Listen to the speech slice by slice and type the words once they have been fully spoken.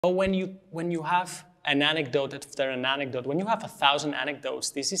But when you have an anecdote after an anecdote, when you have 1,000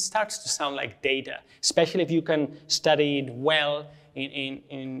 anecdotes, starts to sound like data, especially if you can study it well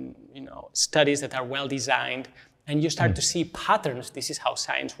in studies that are well designed, and you start to see patterns. This is how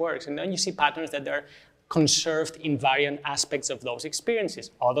science works, and then you see patterns that are conserved in variant aspects of those experiences.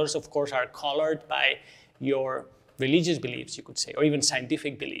 Others, of course, are colored by your religious beliefs, you could say, or even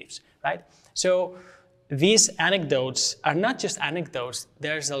scientific beliefs, right? So these anecdotes are not just anecdotes.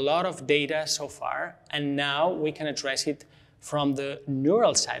 There's a lot of data so far, and now we can address it from the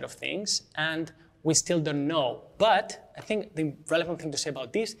neural side of things, and we still don't know. But I think the relevant thing to say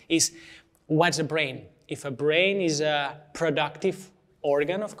about this is, what's a brain? If a brain is a productive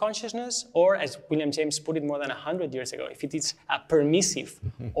organ of consciousness, or as William James put it more than 100 years ago, if it is a permissive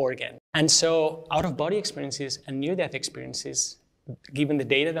organ. And so out-of-body experiences and near-death experiences, given the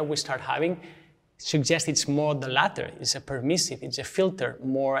data that we start having, suggest it's more the latter. It's a permissive, it's a filter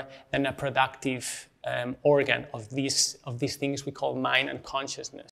more than a productive organ of these things we call mind and consciousness.